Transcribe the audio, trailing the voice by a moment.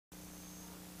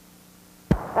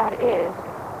That is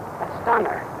a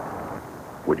stunner.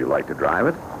 Would you like to drive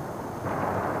it?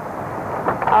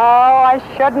 Oh, I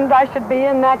shouldn't. I should be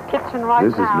in that kitchen right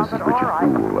This is now. Mrs.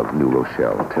 Richard Poole of New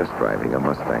Rochelle, test driving a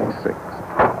Mustang 6.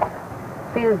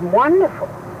 Feels wonderful.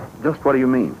 Just what do you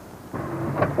mean?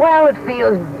 Well, it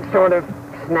feels sort of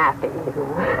snappy.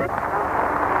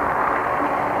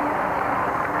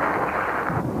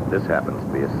 This happens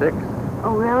to be a 6.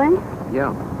 Oh, really?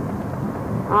 Yeah.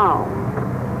 Oh.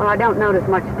 Well, I don't notice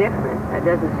much difference. It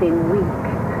doesn't seem weak.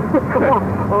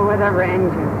 or whatever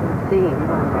engine it seems.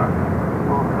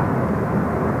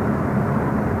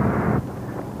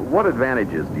 What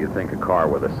advantages do you think a car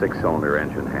with a 6-cylinder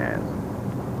engine has?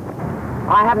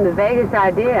 I haven't the vaguest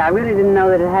idea. I really didn't know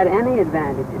that it had any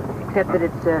advantages, except that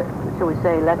it's, shall we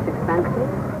say, less expensive.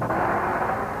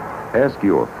 Ask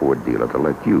your Ford dealer to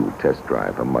let you test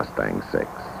drive a Mustang 6.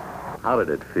 How did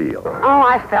it feel? Oh,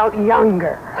 I felt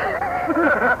younger.